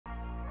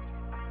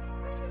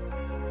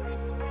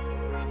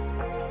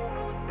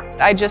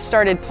I just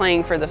started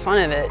playing for the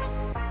fun of it,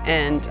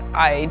 and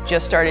I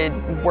just started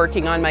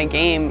working on my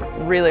game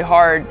really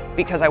hard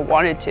because I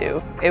wanted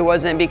to. It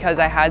wasn't because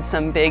I had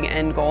some big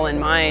end goal in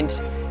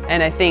mind,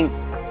 and I think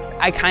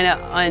I kind of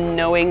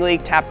unknowingly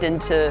tapped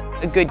into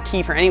a good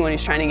key for anyone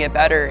who's trying to get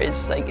better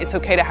is like, it's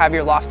okay to have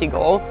your lofty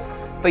goal,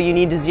 but you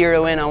need to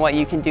zero in on what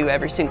you can do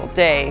every single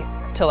day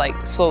to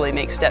like slowly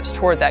make steps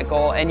toward that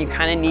goal, and you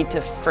kind of need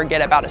to forget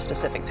about a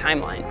specific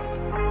timeline.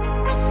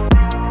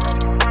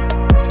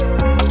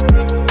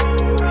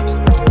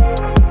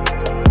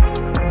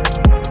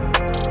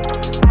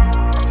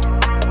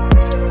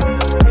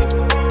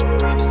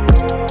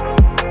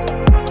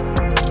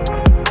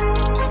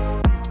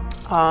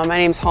 My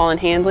name's Holyn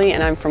Handley,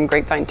 and I'm from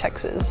Grapevine,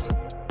 Texas.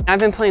 I've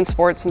been playing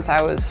sports since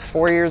I was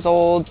 4 years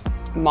old.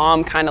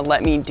 Mom kind of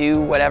let me do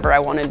whatever I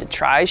wanted to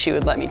try. She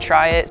would let me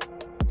try it.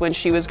 When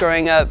she was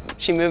growing up,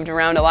 she moved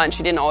around a lot and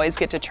she didn't always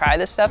get to try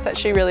the stuff that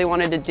she really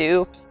wanted to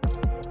do.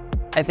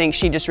 I think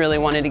she just really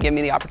wanted to give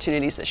me the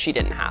opportunities that she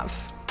didn't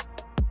have.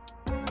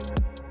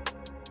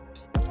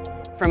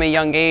 From a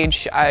young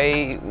age,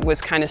 I was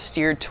kind of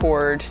steered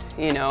toward,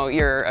 you know,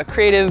 you're a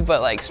creative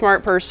but like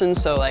smart person,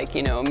 so like,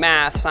 you know,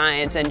 math,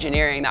 science,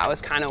 engineering, that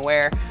was kind of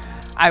where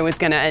I was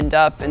gonna end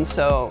up. And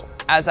so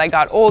as I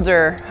got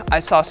older, I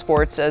saw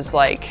sports as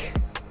like,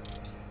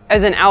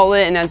 as an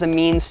outlet and as a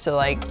means to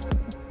like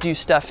do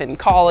stuff in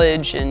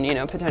college and, you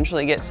know,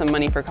 potentially get some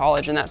money for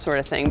college and that sort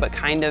of thing, but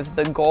kind of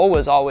the goal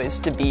was always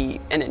to be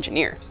an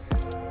engineer.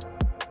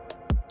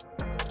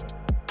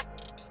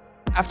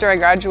 After I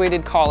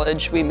graduated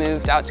college, we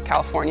moved out to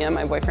California,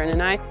 my boyfriend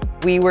and I.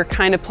 We were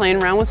kind of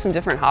playing around with some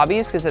different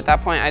hobbies because at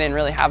that point I didn't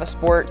really have a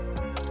sport.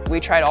 We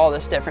tried all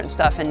this different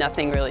stuff and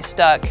nothing really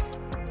stuck.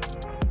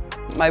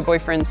 My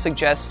boyfriend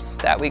suggests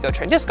that we go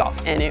try disc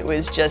golf, and it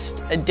was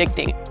just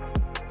addicting.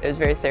 It was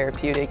very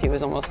therapeutic. It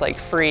was almost like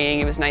freeing.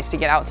 It was nice to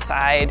get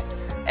outside.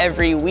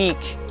 Every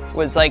week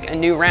was like a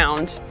new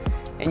round,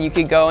 and you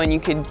could go and you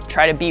could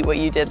try to beat what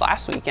you did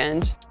last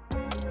weekend.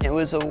 It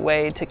was a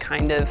way to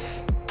kind of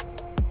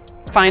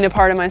find a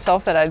part of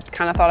myself that I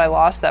kind of thought I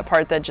lost, that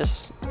part that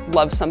just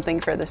loves something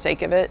for the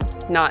sake of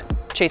it, not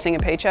chasing a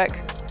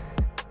paycheck.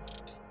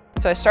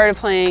 So I started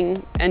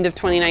playing end of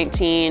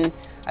 2019.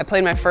 I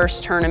played my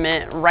first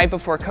tournament right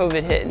before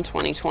COVID hit in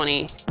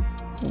 2020.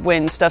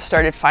 When stuff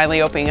started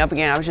finally opening up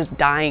again, I was just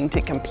dying to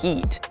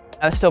compete.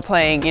 I was still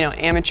playing, you know,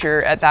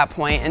 amateur at that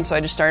point, and so I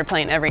just started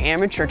playing every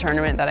amateur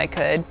tournament that I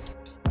could.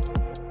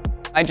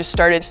 I just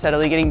started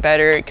steadily getting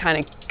better. It kind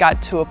of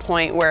got to a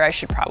point where I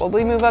should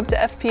probably move up to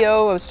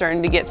FPO. I was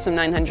starting to get some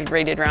 900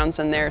 rated rounds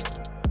in there.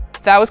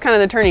 That was kind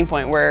of the turning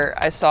point where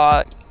I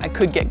saw I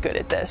could get good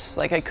at this,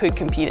 like I could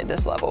compete at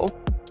this level.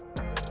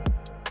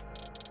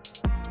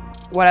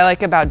 What I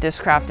like about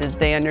Discraft is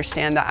they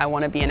understand that I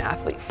want to be an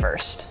athlete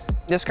first.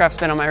 Discraft's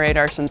been on my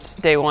radar since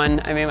day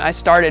one. I mean, I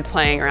started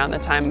playing around the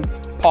time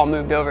Paul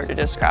moved over to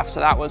Discraft, so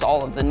that was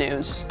all of the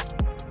news.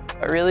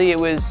 But really it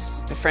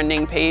was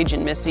befriending Paige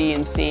and Missy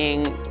and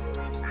seeing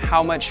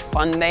how much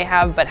fun they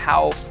have, but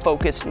how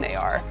focused they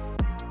are.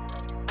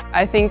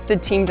 I think the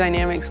team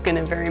dynamic's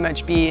gonna very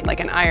much be like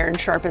an iron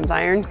sharpens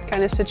iron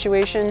kind of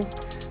situation.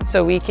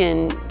 So we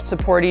can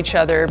support each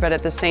other, but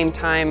at the same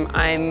time,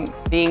 I'm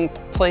being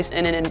placed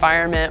in an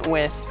environment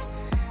with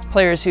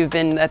players who've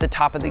been at the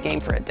top of the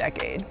game for a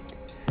decade.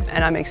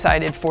 And I'm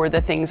excited for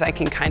the things I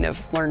can kind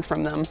of learn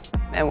from them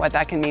and what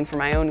that can mean for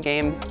my own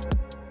game.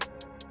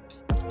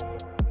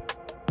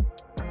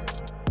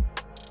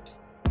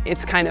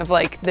 It's kind of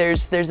like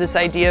there's this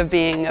idea of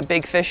being a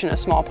big fish in a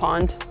small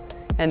pond,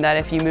 and that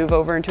if you move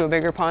over into a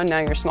bigger pond, now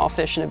you're a small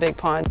fish in a big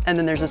pond. And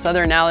then there's this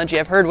other analogy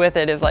I've heard with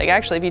it of like,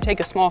 actually, if you take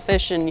a small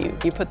fish and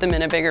you put them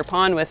in a bigger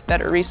pond with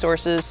better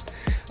resources,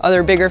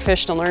 other bigger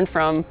fish to learn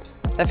from,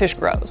 that fish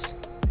grows.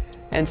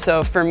 And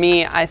so for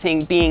me, I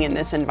think being in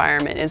this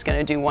environment is going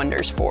to do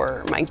wonders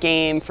for my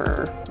game,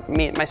 for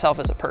me, myself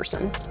as a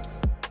person.